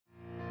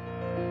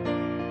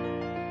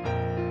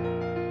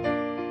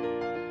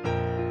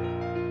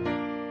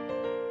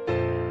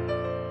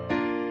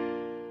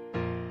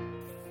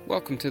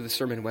Welcome to the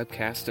sermon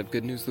webcast of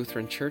Good News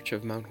Lutheran Church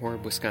of Mount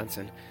Horeb,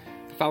 Wisconsin.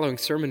 The following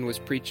sermon was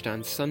preached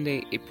on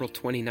Sunday, April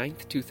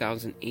 29th,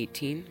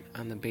 2018,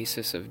 on the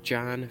basis of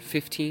John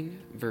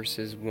 15,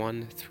 verses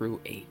 1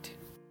 through 8.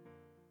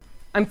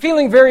 I'm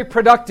feeling very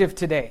productive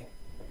today.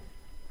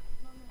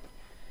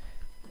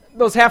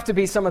 Those have to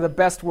be some of the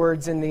best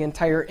words in the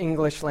entire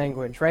English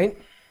language, right?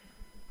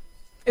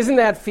 Isn't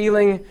that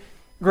feeling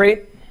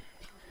great?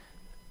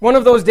 One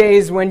of those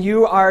days when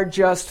you are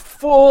just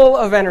full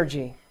of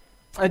energy.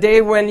 A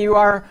day when you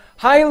are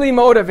highly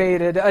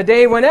motivated, a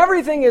day when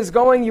everything is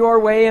going your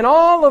way and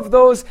all of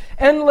those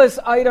endless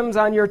items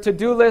on your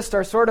to-do list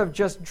are sort of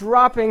just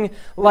dropping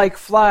like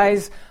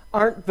flies.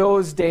 Aren't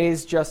those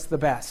days just the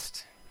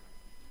best?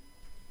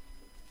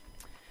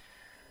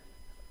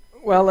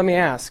 Well, let me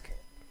ask,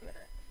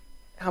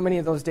 how many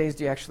of those days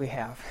do you actually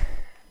have?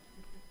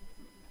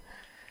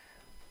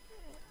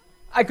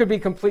 I could be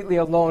completely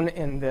alone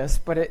in this,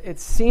 but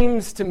it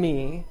seems to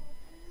me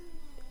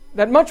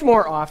that much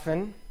more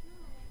often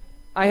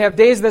I have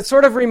days that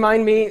sort of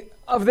remind me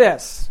of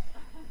this.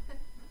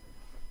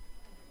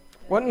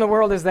 What in the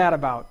world is that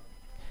about?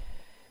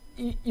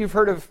 You've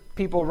heard of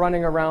people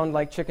running around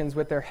like chickens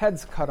with their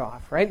heads cut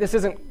off, right? This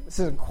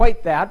isn't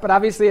quite that, but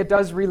obviously it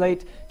does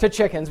relate to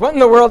chickens. What in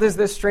the world is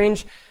this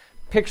strange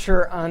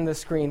picture on the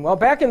screen? Well,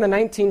 back in the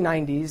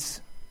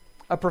 1990s,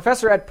 a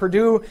professor at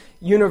Purdue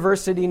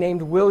University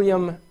named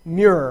William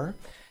Muir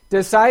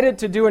decided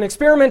to do an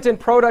experiment in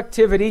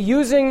productivity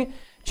using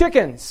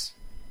chickens.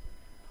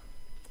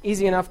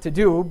 Easy enough to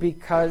do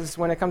because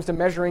when it comes to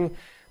measuring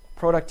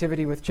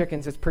productivity with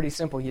chickens, it's pretty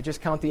simple. You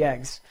just count the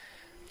eggs.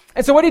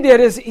 And so what he did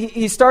is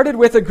he started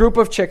with a group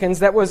of chickens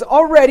that was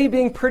already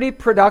being pretty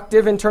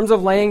productive in terms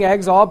of laying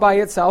eggs all by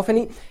itself,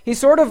 and he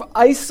sort of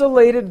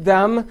isolated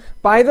them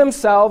by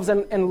themselves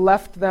and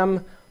left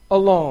them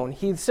alone.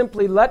 He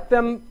simply let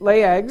them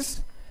lay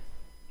eggs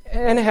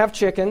and have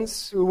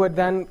chickens who would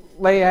then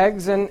lay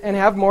eggs and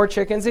have more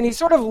chickens, and he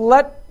sort of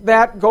let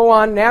that go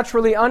on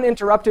naturally,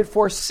 uninterrupted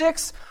for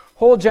 6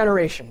 whole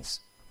generations.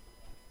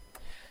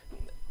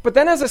 But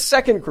then as a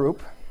second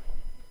group,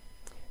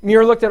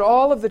 Muir looked at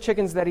all of the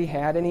chickens that he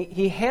had, and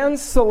he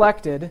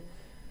hand-selected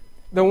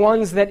the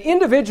ones that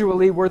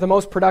individually were the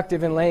most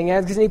productive in laying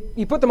eggs, and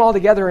he put them all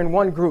together in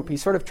one group. He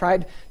sort of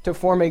tried to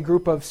form a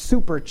group of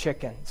super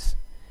chickens.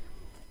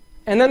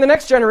 And then the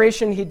next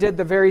generation, he did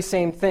the very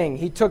same thing.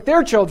 He took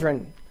their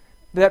children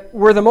that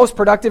were the most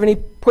productive, and he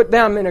put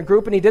them in a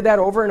group, and he did that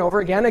over and over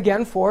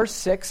again for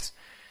 6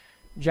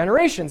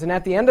 generations. And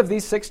at the end of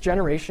these 6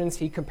 generations,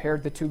 he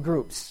compared the 2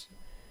 groups.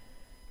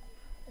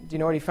 Do you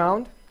know what he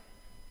found?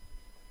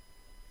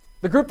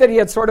 The group that he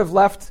had sort of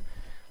left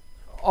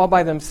all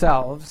by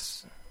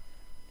themselves,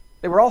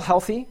 they were all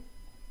healthy,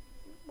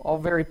 all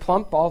very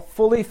plump, all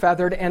fully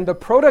feathered, and the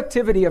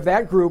productivity of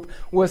that group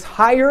was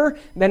higher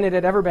than it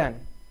had ever been.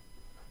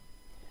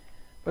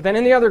 But then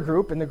in the other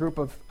group, in the group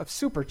of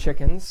super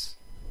chickens,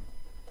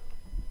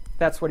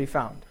 that's what he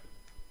found.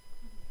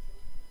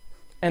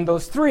 And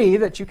those 3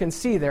 that you can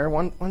see there,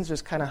 one's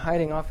just kind of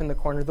hiding off in the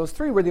corner, those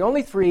 3 were the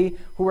only 3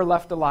 who were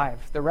left alive.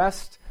 The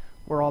rest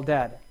were all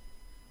dead.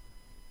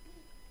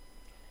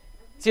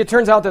 See, it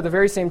turns out that the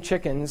very same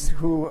chickens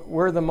who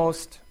were the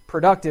most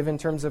productive in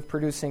terms of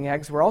producing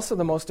eggs were also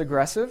the most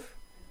aggressive,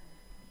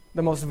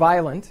 the most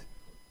violent,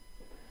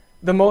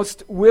 the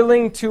most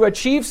willing to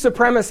achieve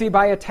supremacy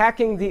by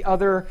attacking the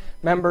other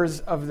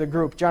members of the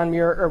group.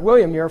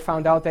 William Muir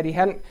found out that he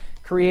hadn't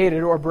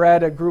created or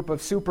bred a group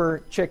of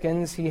super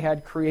chickens. He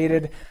had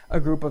created a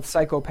group of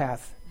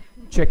psychopath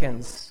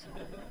chickens.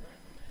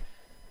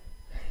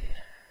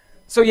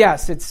 So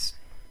yes,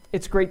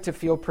 it's great to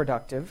feel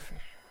productive.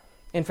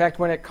 In fact,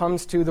 when it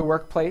comes to the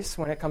workplace,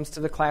 when it comes to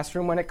the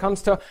classroom, when it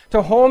comes to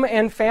home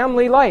and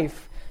family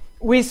life,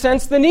 we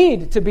sense the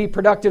need to be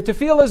productive, to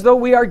feel as though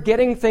we are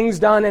getting things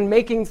done and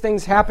making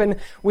things happen.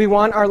 We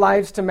want our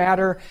lives to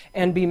matter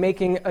and be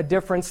making a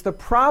difference. The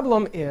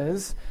problem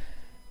is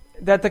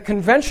that the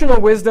conventional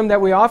wisdom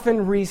that we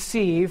often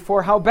receive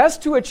for how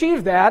best to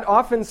achieve that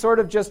often sort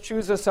of just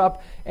chews us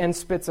up and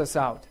spits us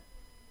out.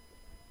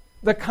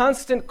 The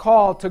constant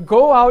call to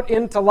go out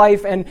into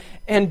life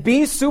and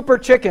be super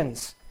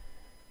chickens,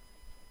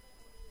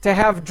 to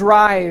have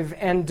drive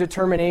and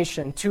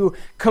determination, to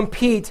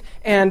compete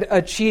and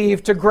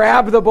achieve, to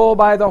grab the bull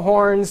by the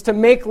horns, to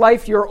make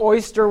life your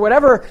oyster,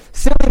 whatever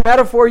silly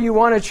metaphor you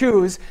want to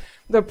choose.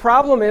 The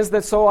problem is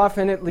that so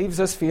often it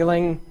leaves us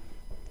feeling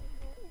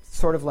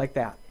sort of like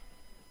that.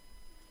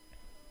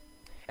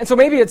 And so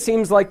maybe it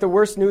seems like the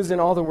worst news in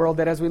all the world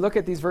that as we look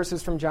at these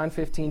verses from John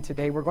 15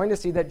 today, we're going to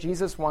see that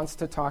Jesus wants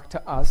to talk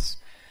to us,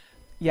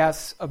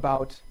 yes,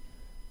 about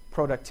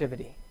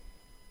productivity.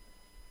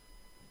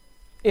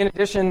 In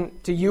addition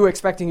to you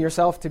expecting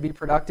yourself to be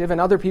productive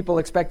and other people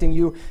expecting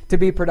you to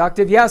be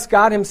productive, yes,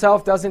 God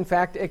himself does in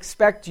fact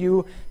expect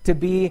you to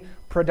be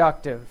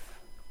productive.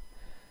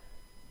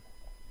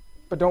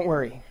 But don't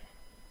worry.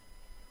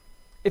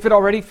 if it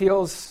already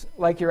feels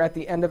like you're at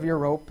the end of your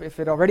rope, if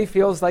it already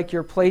feels like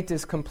your plate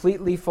is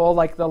completely full,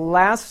 like the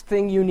last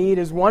thing you need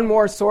is one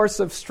more source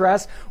of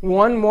stress,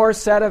 one more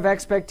set of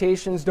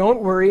expectations,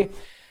 don't worry.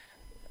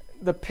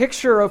 The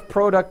picture of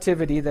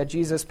productivity that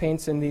Jesus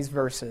paints in these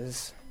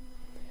verses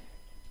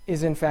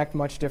is in fact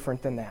much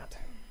different than that.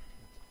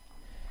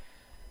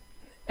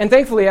 And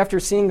thankfully, after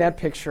seeing that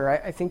picture,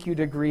 I think you'd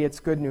agree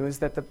it's good news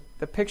that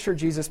the picture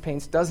Jesus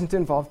paints doesn't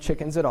involve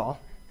chickens at all.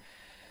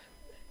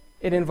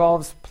 It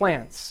involves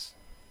plants,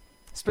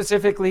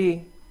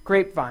 specifically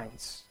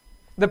grapevines.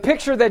 The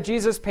picture that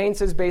Jesus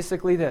paints is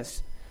basically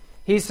this.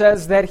 He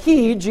says that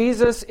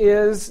Jesus,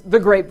 is the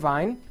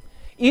grapevine.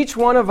 Each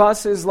one of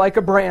us is like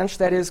a branch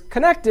that is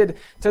connected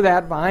to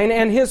that vine,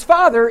 and his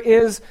Father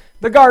is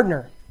the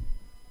gardener.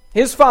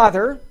 His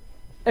Father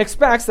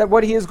expects that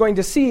what he is going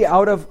to see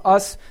out of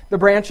us, the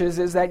branches,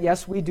 is that,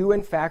 yes, we do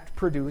in fact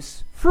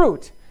produce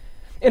fruit.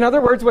 In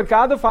other words, what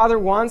God the Father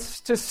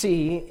wants to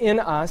see in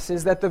us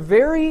is that the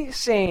very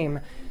same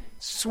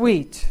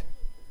sweet,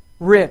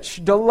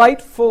 rich,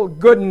 delightful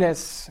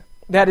goodness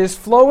that is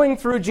flowing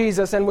through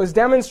Jesus and was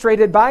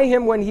demonstrated by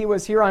him when he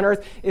was here on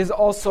earth is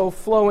also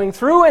flowing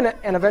through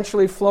and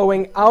eventually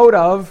flowing out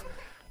of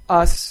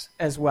us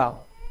as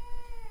well.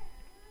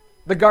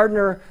 The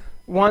gardener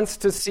wants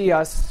to see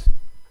us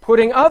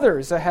putting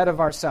others ahead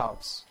of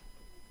ourselves.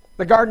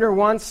 The gardener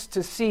wants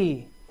to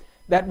see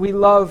that we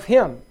love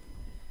him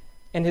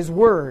and his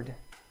word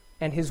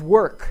and his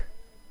work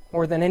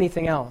more than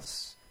anything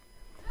else.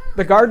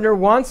 The gardener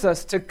wants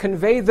us to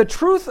convey the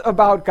truth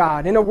about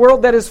God in a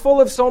world that is full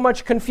of so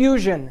much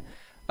confusion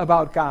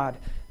about God.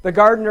 The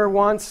gardener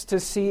wants to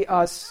see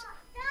us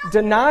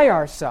deny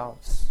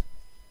ourselves,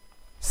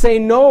 say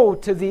no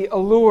to the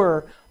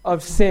allure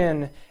of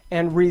sin,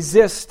 and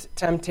resist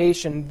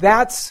temptation.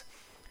 That's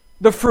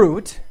the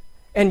fruit,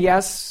 and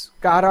yes,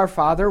 God our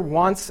Father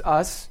wants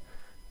us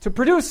to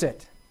produce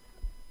it.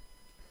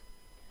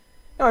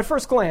 Now, at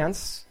first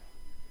glance,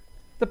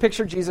 the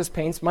picture Jesus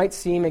paints might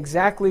seem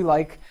exactly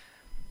like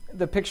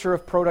the picture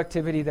of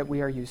productivity that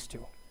we are used to.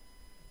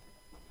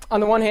 On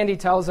the one hand, he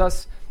tells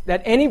us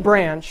that any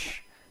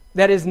branch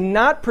that is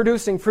not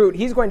producing fruit,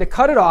 he's going to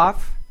cut it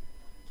off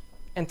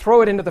and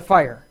throw it into the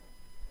fire.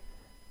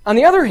 On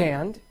the other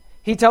hand,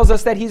 he tells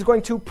us that he's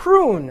going to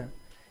prune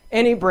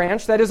any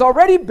branch that is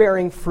already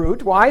bearing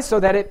fruit. Why? So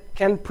that it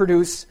can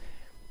produce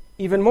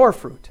even more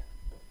fruit.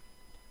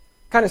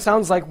 Kind of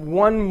sounds like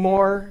one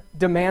more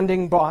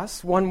demanding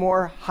boss, one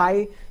more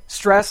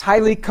high-stress,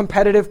 highly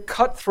competitive,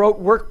 cutthroat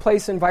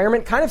workplace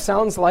environment. Kind of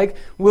sounds like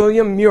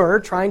William Muir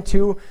trying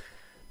to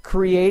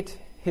create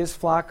his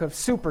flock of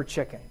super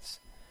chickens.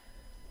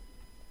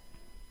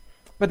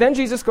 But then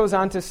Jesus goes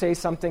on to say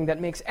something that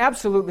makes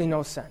absolutely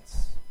no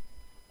sense.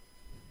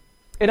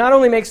 It not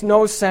only makes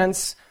no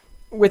sense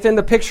within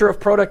the picture of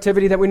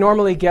productivity that we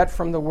normally get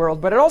from the world,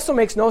 but it also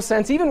makes no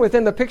sense even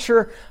within the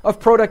picture of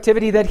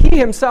productivity that he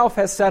himself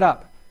has set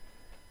up.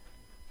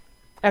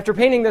 After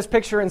painting this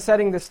picture and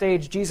setting the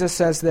stage, Jesus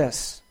says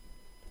this: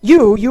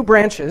 You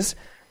branches,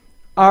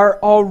 are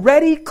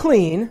already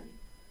clean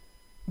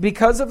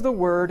because of the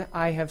word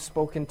I have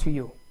spoken to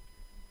you.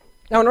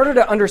 Now, in order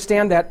to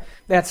understand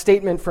that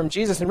statement from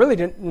Jesus and really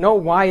to know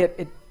why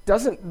it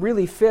doesn't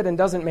really fit and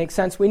doesn't make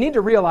sense, we need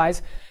to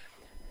realize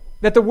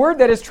that the word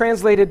that is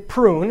translated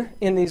prune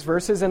in these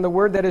verses and the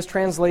word that is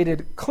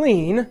translated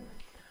clean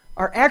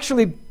are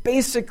actually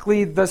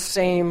basically the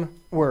same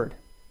word.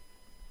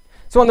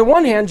 So on the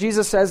one hand,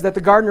 Jesus says that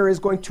the gardener is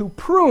going to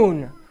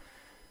prune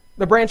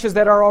the branches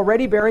that are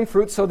already bearing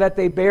fruit so that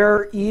they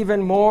bear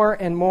even more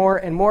and more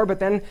and more. But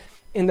then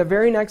in the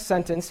very next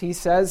sentence, he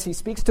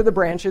speaks to the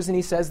branches and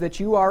he says that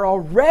you are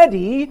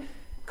already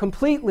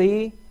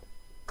completely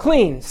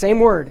clean. Same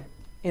word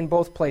in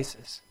both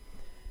places.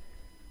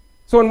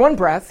 So in one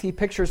breath, he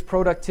pictures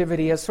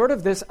productivity as sort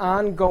of this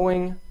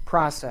ongoing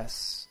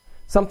process,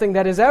 something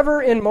that is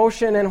ever in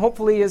motion and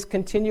hopefully is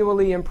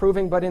continually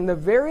improving. But in the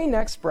very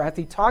next breath,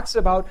 he talks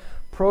about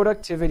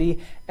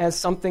productivity as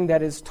something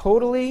that is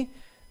totally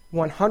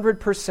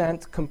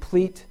 100%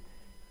 complete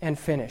and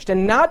finished.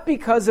 And not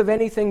because of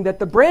anything that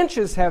the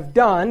branches have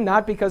done,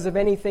 not because of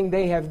anything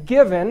they have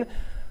given,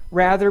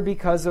 rather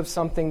because of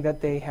something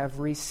that they have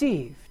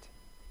received.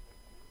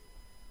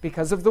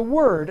 Because of the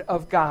word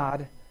of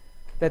God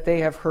that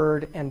they have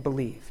heard and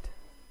believed.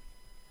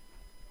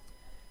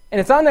 And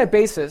it's on that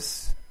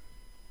basis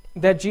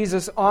that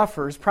Jesus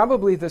offers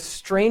probably the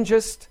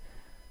strangest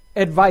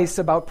advice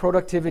about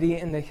productivity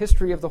in the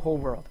history of the whole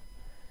world.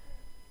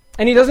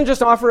 And he doesn't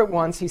just offer it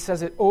once, he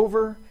says it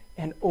over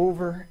and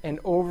over and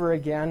over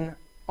again,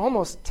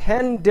 almost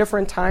 10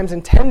 different times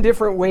in 10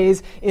 different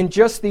ways in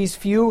just these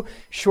few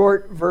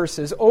short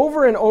verses.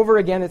 Over and over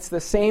again, it's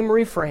the same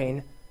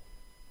refrain.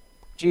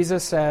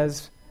 Jesus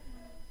says,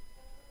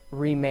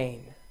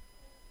 remain.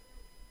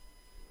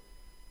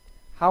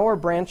 How are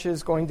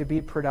branches going to be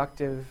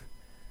productive?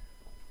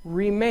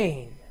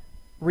 Remain.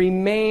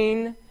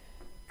 Remain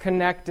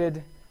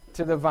connected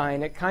to the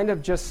vine. It kind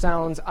of just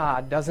sounds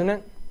odd, doesn't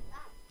it?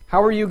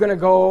 How are you going to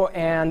go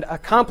and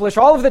accomplish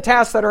all of the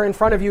tasks that are in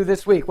front of you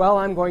this week? Well,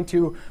 I'm going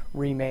to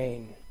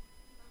remain.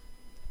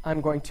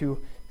 I'm going to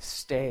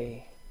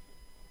stay.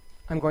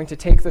 I'm going to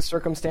take the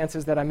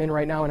circumstances that I'm in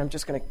right now and I'm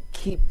just going to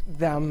keep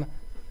them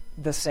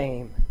the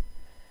same.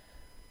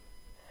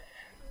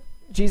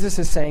 Jesus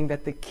is saying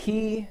that the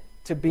key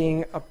to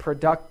being a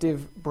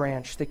productive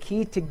branch, the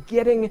key to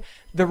getting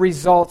the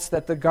results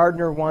that the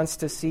gardener wants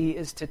to see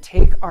is to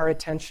take our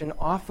attention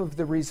off of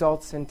the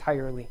results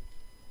entirely.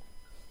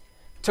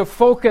 To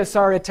focus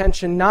our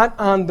attention not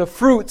on the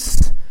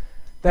fruits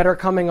that are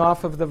coming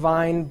off of the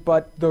vine,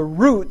 but the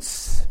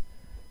roots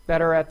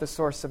that are at the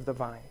source of the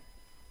vine.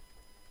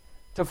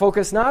 To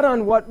focus not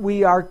on what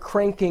we are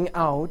cranking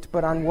out,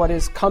 but on what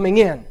is coming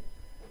in.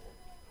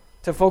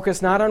 To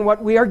focus not on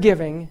what we are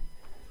giving,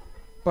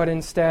 but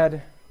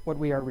instead what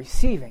we are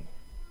receiving.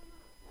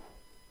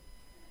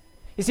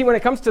 You see, when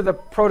it comes to the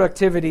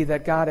productivity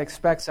that God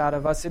expects out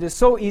of us, it is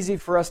so easy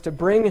for us to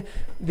bring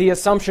the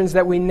assumptions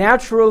that we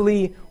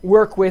naturally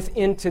work with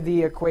into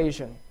the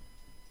equation.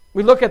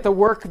 We look at the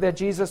work that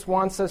Jesus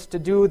wants us to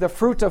do, the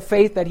fruit of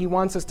faith that he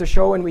wants us to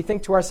show, and we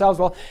think to ourselves,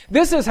 well,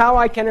 this is how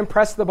I can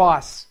impress the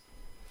boss.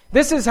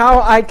 This is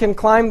how I can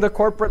climb the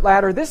corporate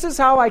ladder. This is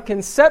how I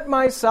can set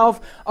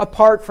myself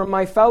apart from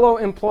my fellow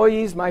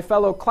employees, my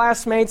fellow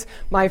classmates,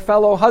 my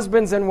fellow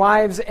husbands and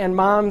wives and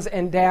moms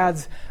and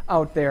dads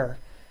out there.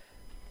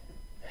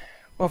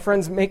 Well,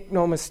 friends, make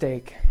no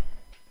mistake.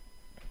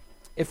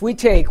 If we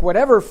take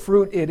whatever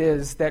fruit it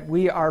is that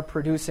we are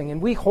producing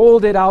and we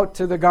hold it out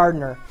to the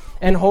gardener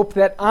and hope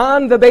that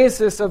on the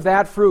basis of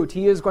that fruit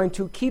he is going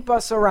to keep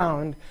us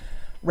around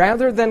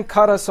rather than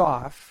cut us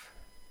off,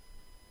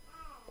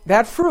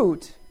 that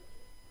fruit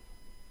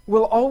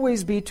will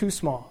always be too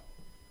small,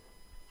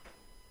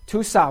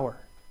 too sour,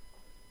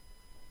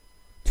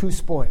 too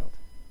spoiled.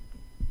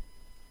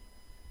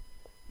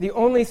 The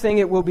only thing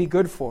it will be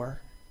good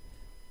for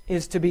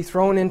is to be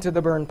thrown into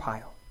the burn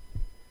pile.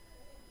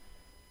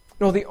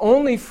 No, the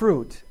only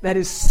fruit that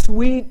is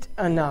sweet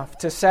enough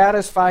to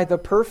satisfy the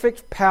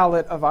perfect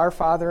palate of our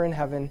Father in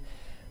heaven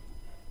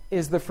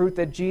is the fruit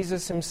that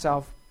Jesus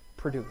himself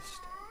produced.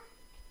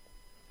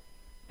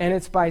 And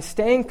it's by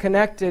staying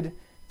connected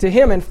to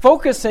him and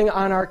focusing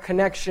on our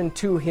connection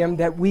to him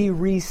that we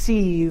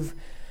receive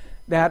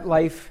that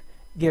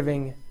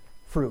life-giving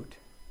fruit.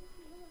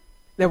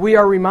 That we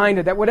are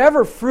reminded that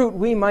whatever fruit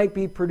we might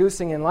be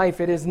producing in life,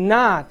 it is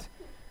not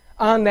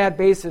on that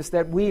basis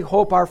that we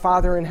hope our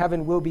Father in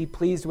heaven will be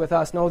pleased with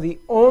us. No, the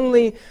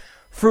only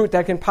fruit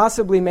that can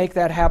possibly make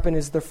that happen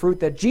is the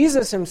fruit that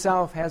Jesus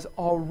himself has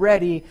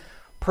already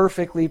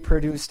perfectly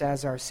produced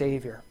as our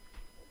Savior.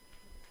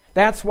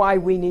 That's why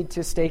we need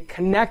to stay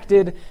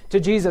connected to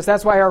Jesus.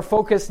 That's why our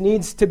focus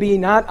needs to be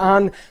not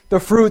on the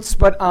fruits,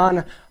 but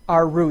on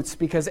our roots.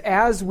 Because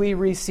as we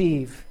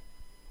receive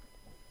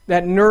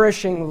that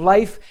nourishing,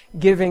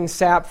 life-giving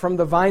sap from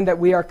the vine that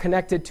we are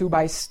connected to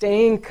by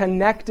staying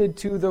connected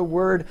to the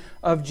Word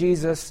of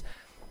Jesus,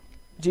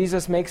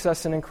 Jesus makes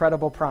us an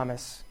incredible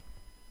promise.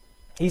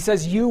 He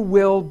says, you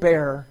will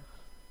bear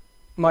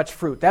much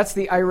fruit. That's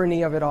the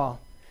irony of it all.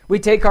 We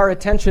take our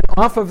attention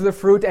off of the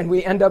fruit and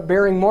we end up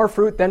bearing more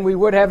fruit than we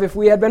would have if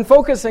we had been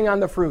focusing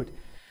on the fruit.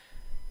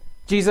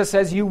 Jesus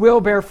says, you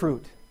will bear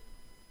fruit.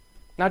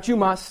 Not you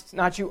must,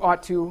 not you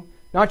ought to,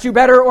 not you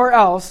better or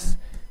else.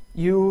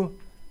 You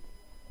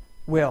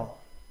will.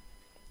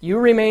 You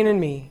remain in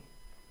me,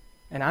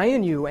 and I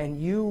in you,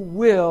 and you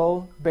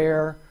will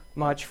bear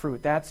much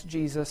fruit. That's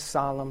Jesus'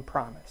 solemn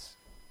promise.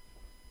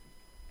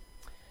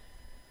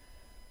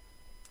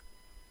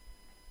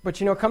 But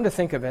come to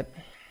think of it,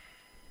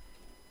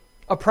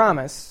 a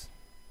promise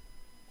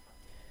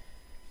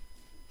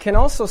can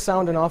also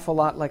sound an awful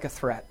lot like a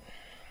threat.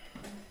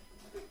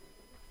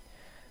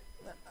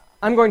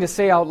 I'm going to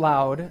say out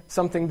loud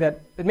something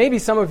that maybe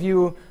some of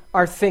you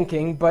are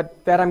thinking,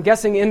 but that I'm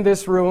guessing in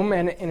this room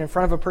and in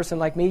front of a person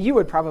like me, you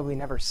would probably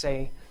never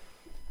say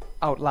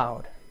out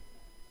loud.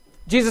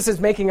 Jesus is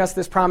making us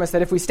this promise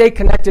that if we stay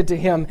connected to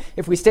him,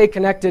 if we stay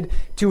connected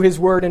to his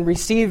word and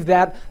receive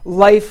that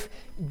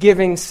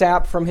life-giving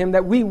sap from him,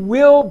 that we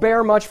will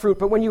bear much fruit.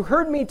 But when you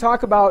heard me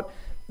talk about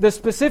the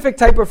specific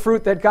type of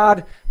fruit that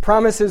God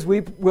promises we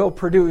will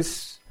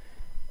produce,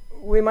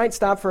 we might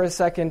stop for a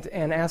second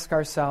and ask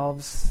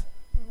ourselves,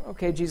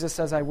 okay, Jesus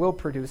says I will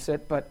produce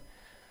it, but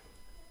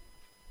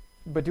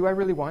do I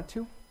really want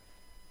to?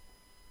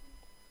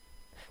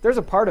 There's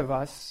a part of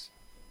us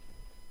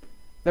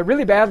that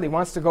really badly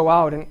wants to go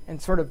out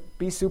and sort of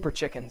be super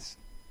chickens.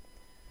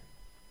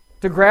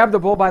 To grab the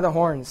bull by the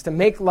horns, to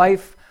make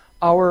life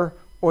our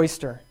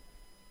oyster.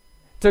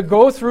 To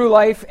go through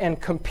life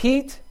and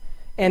compete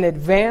and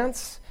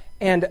advance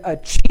and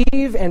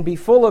achieve and be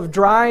full of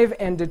drive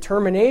and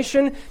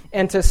determination,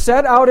 and to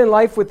set out in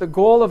life with the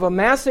goal of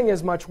amassing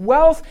as much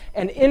wealth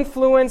and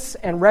influence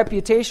and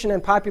reputation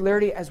and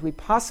popularity as we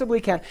possibly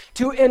can.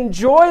 To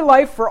enjoy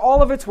life for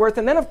all of its worth,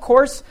 and then of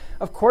course,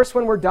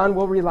 when we're done,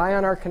 we'll rely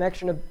on our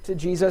connection to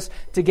Jesus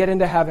to get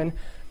into heaven.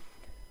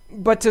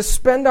 But to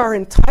spend our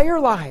entire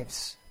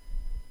lives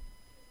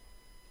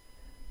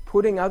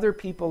putting other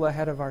people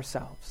ahead of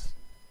ourselves.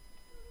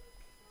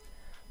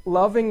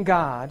 Loving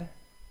God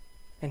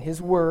and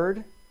His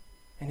Word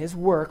and His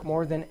work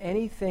more than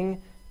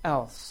anything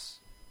else.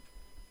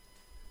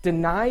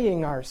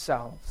 Denying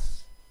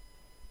ourselves.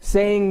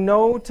 Saying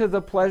no to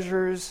the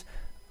pleasures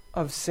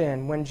of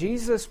sin. When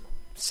Jesus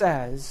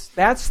says,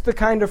 that's the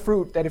kind of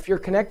fruit that if you're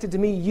connected to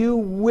me, you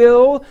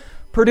will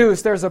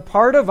produce. There's a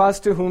part of us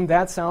to whom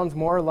that sounds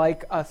more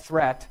like a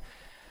threat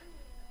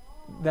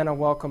than a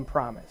welcome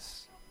promise.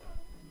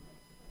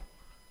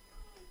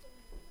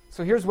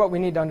 So here's what we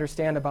need to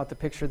understand about the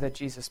picture that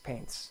Jesus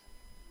paints.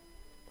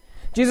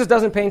 Jesus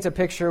doesn't paint a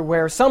picture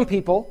where some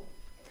people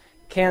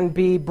can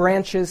be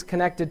branches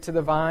connected to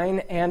the vine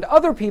and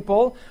other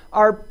people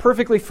are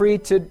perfectly free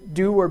to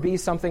do or be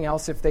something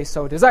else if they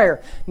so desire.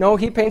 No,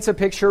 he paints a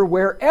picture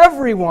where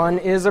everyone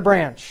is a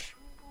branch.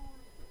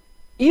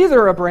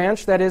 Either a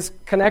branch that is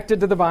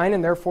connected to the vine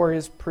and therefore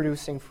is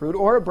producing fruit,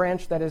 or a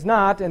branch that is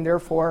not and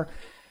therefore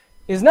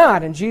is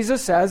not. And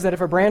Jesus says that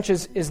if a branch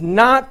is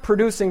not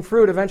producing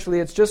fruit, eventually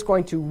it's just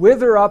going to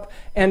wither up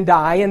and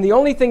die, and the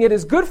only thing it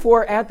is good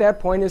for at that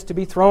point is to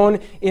be thrown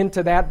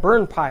into that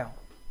burn pile.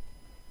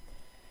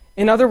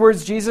 In other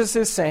words, Jesus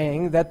is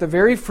saying that the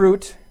very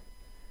fruit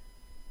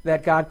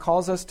that God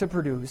calls us to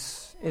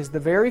produce is the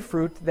very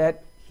fruit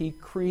that He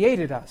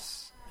created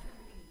us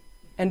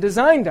and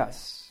designed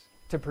us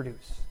to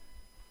produce.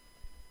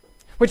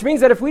 Which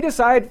means that if we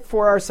decide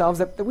for ourselves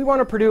that we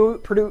want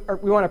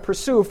to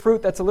pursue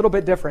fruit that's a little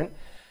bit different,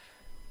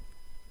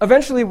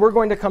 eventually we're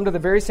going to come to the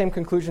very same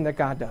conclusion that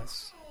God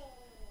does.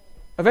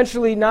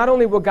 Eventually, not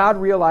only will God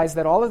realize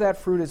that all of that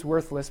fruit is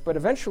worthless, but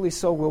eventually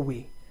so will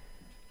we.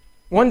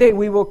 One day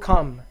we will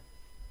come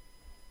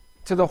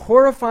to the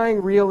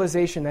horrifying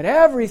realization that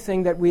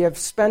everything that we have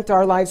spent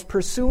our lives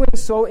pursuing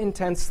so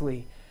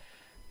intensely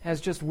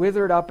has just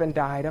withered up and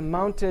died,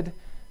 amounted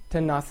to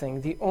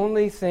nothing. The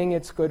only thing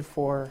it's good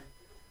for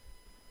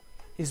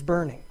is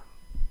burning.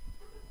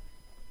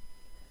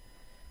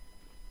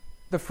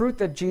 The fruit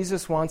that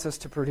Jesus wants us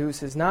to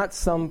produce is not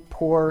some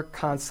poor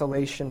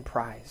consolation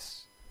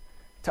prize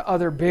to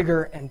other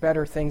bigger and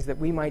better things that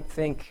we might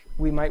think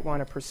we might want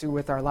to pursue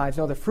with our lives.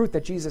 No, the fruit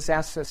that Jesus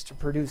asks us to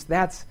produce,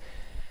 that's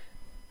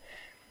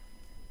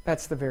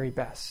the very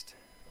best.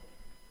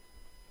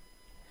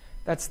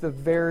 That's the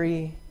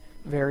very,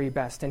 very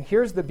best. And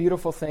here's the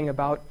beautiful thing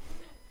about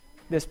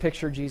this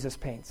picture Jesus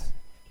paints.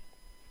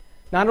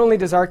 Not only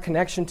does our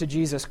connection to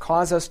Jesus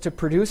cause us to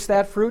produce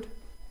that fruit,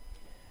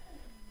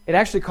 it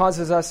actually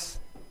causes us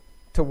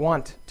to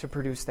want to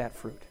produce that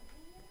fruit.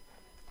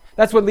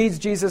 That's what leads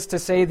Jesus to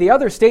say the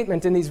other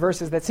statement in these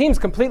verses that seems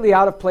completely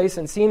out of place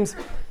and seems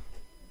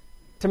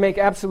to make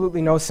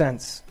absolutely no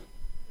sense.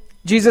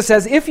 Jesus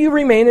says, "If you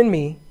remain in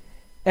me,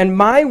 and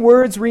my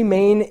words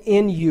remain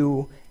in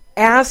you,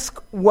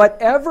 ask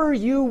whatever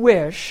you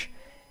wish,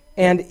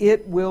 and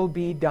it will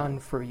be done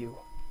for you."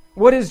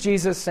 What is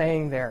Jesus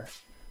saying there?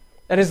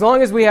 That as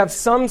long as we have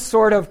some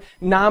sort of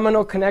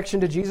nominal connection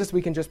to Jesus,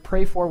 we can just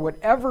pray for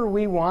whatever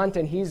we want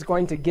and He's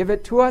going to give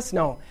it to us?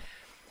 No.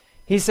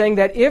 He's saying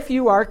that if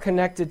you are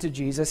connected to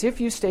Jesus,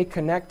 if you stay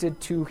connected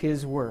to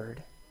His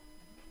Word,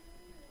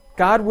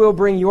 God will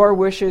bring your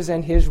wishes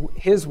and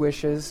His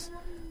wishes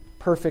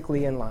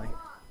perfectly in line.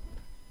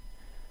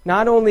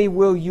 Not only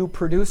will you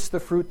produce the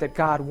fruit that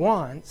God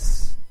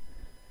wants,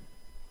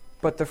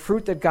 but the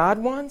fruit that God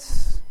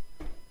wants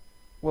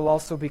will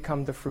also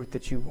become the fruit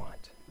that you want.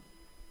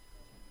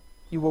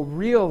 You will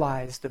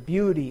realize the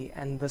beauty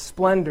and the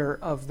splendor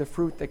of the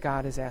fruit that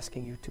God is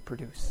asking you to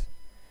produce.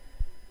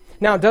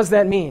 Now, does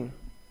that mean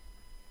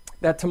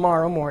that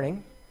tomorrow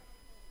morning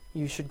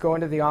you should go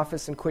into the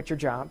office and quit your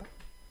job,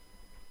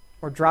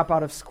 or drop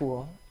out of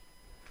school,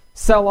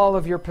 sell all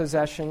of your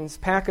possessions,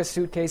 pack a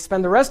suitcase,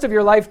 spend the rest of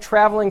your life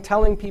traveling,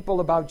 telling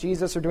people about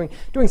Jesus, or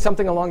doing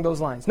something along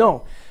those lines?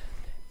 No.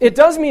 It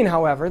does mean,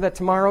 however, that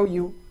tomorrow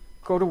you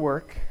go to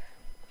work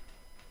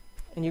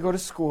and you go to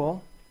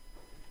school,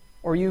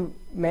 or you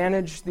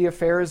manage the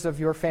affairs of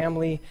your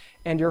family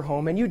and your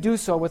home, and you do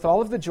so with all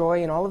of the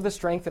joy and all of the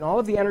strength and all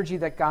of the energy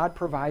that God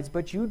provides,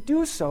 but you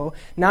do so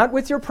not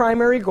with your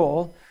primary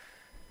goal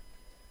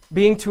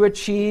being to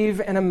achieve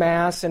and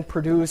amass and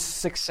produce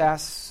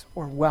success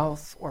or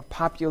wealth or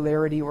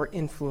popularity or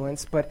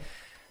influence, but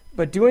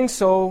doing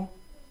so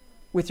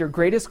with your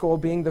greatest goal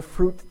being the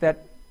fruit that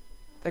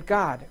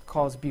God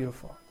calls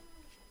beautiful.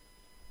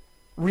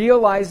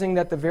 Realizing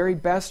that the very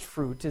best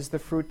fruit is the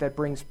fruit that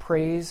brings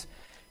praise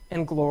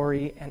and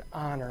glory and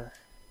honor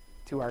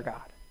to our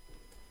God.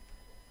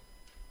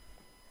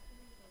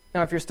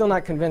 Now, if you're still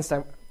not convinced,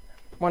 I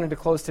wanted to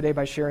close today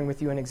by sharing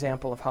with you an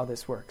example of how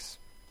this works.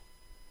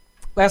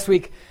 Last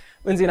week,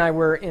 Lindsay and I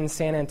were in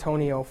San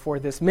Antonio for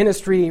this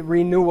ministry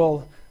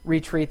renewal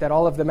retreat that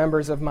all of the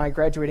members of my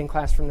graduating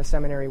class from the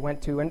seminary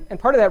went to. And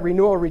part of that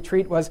renewal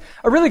retreat was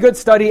a really good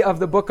study of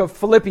the book of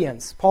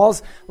Philippians,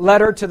 Paul's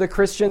letter to the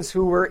Christians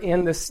who were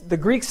in the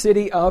Greek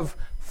city of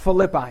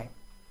Philippi.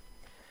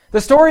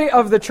 The story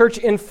of the church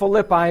in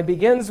Philippi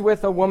begins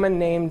with a woman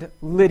named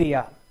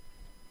Lydia.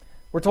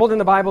 We're told in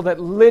the Bible that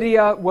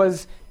Lydia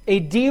was a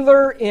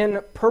dealer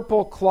in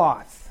purple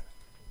cloth.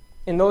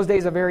 In those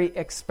days, a very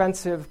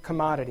expensive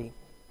commodity.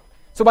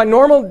 So by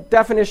normal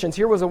definitions,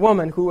 here was a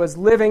woman who was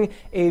living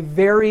a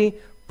very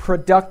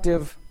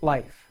productive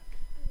life.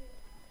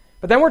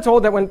 But then we're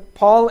told that when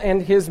Paul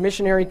and his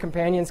missionary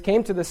companions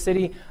came to the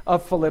city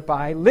of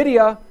Philippi,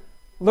 Lydia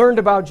learned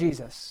about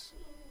Jesus.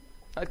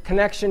 A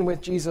connection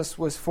with Jesus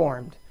was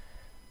formed.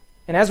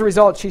 And as a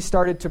result, she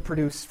started to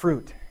produce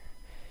fruit.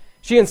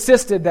 She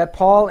insisted that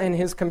Paul and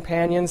his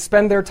companions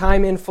spend their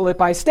time in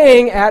Philippi,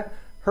 staying at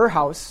her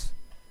house.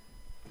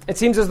 It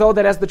seems as though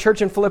that as the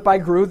church in Philippi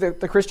grew,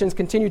 the Christians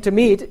continued to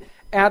meet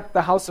at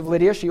the house of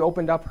Lydia. She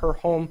opened up her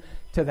home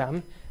to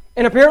them.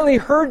 And apparently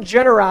her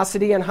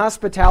generosity and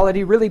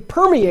hospitality really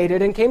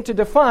permeated and came to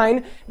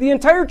define the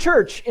entire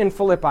church in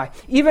Philippi.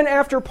 Even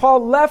after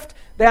Paul left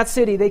that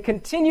city, they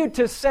continued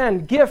to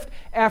send gift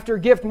after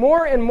gift,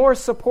 more and more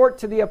support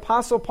to the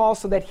Apostle Paul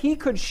so that he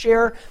could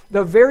share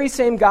the very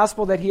same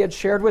gospel that he had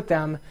shared with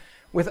them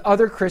with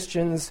other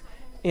Christians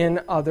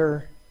in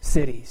other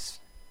cities.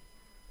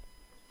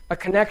 A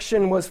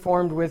connection was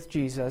formed with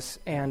Jesus,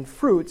 and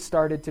fruit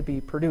started to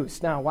be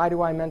produced. Now, why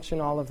do I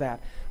mention all of that?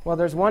 Well,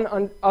 there's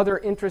one other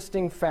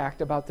interesting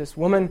fact about this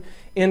woman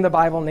in the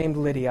Bible named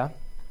Lydia.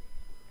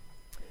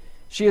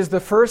 She is the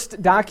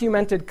first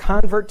documented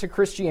convert to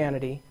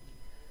Christianity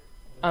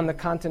on the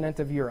continent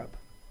of Europe.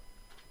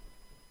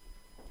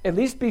 At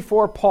least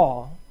before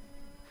Paul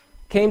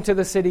came to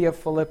the city of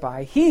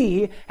Philippi,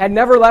 he had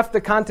never left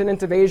the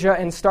continent of Asia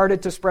and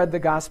started to spread the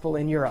gospel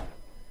in Europe.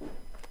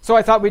 So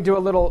I thought we'd do a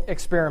little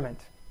experiment.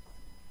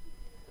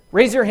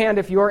 Raise your hand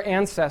if your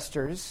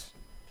ancestors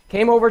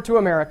came over to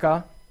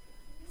America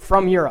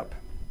from Europe.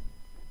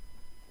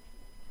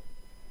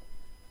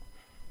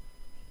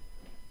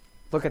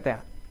 Look at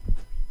that.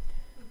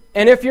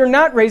 And if you're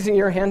not raising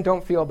your hand,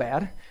 don't feel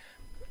bad.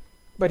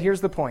 But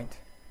here's the point.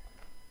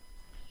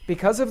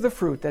 Because of the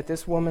fruit that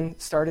this woman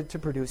started to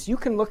produce, you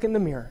can look in the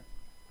mirror.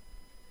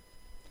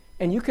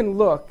 And you can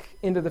look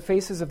into the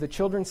faces of the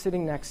children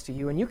sitting next to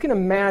you, and you can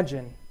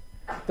imagine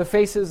the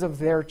faces of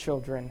their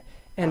children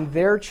and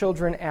their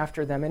children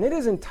after them. And it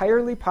is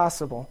entirely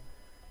possible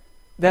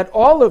that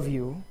all of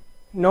you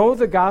know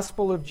the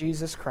gospel of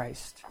Jesus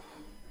Christ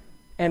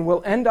and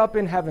will end up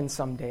in heaven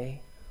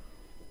someday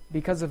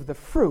because of the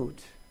fruit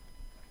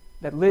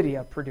that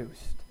Lydia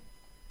produced.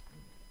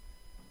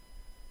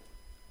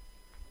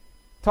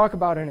 Talk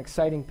about an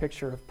exciting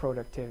picture of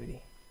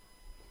productivity.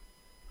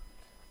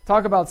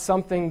 Talk about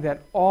something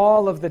that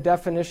all of the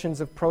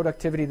definitions of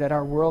productivity that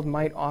our world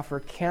might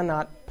offer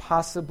cannot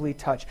possibly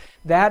touch.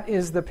 That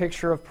is the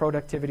picture of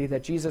productivity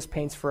that Jesus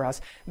paints for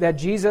us, that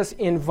Jesus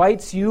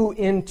invites you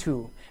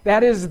into.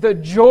 That is the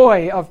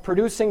joy of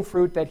producing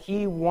fruit that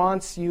he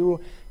wants you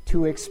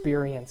to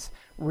experience.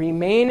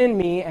 Remain in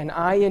me and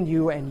I in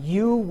you, and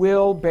you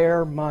will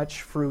bear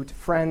much fruit.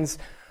 Friends,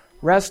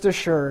 rest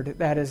assured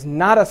that is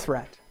not a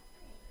threat.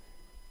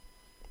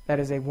 That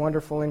is a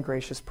wonderful and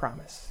gracious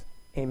promise.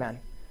 Amen.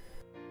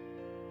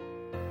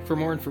 For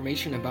more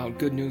information about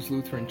Good News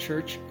Lutheran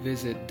Church,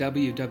 visit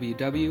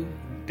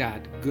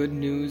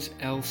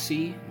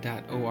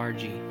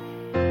www.goodnewslc.org.